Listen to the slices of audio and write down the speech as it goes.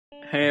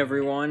Hey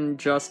everyone,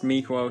 just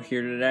Miko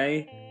here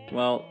today.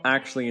 Well,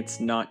 actually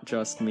it's not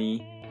just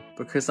me,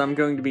 because I'm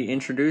going to be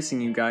introducing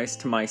you guys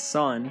to my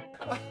son.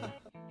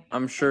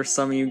 I'm sure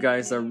some of you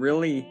guys are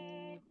really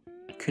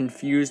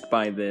confused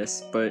by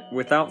this, but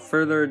without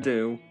further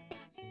ado,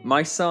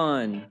 my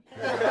son!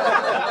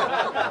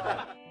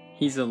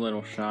 He's a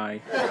little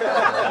shy.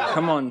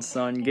 Come on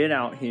son, get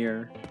out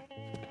here.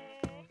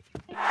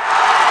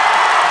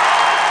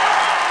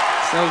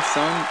 So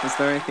son, is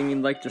there anything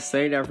you'd like to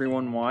say to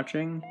everyone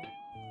watching?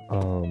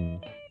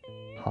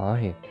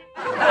 Hi.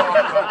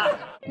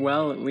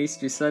 Well, at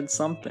least you said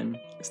something.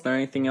 Is there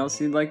anything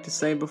else you'd like to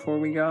say before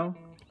we go?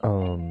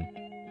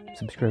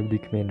 Subscribe to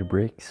Commander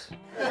Bricks.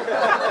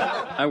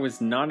 I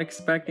was not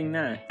expecting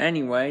that.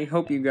 Anyway,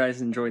 hope you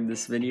guys enjoyed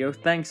this video.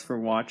 Thanks for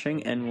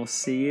watching, and we'll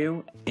see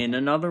you in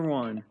another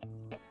one.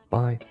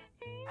 Bye.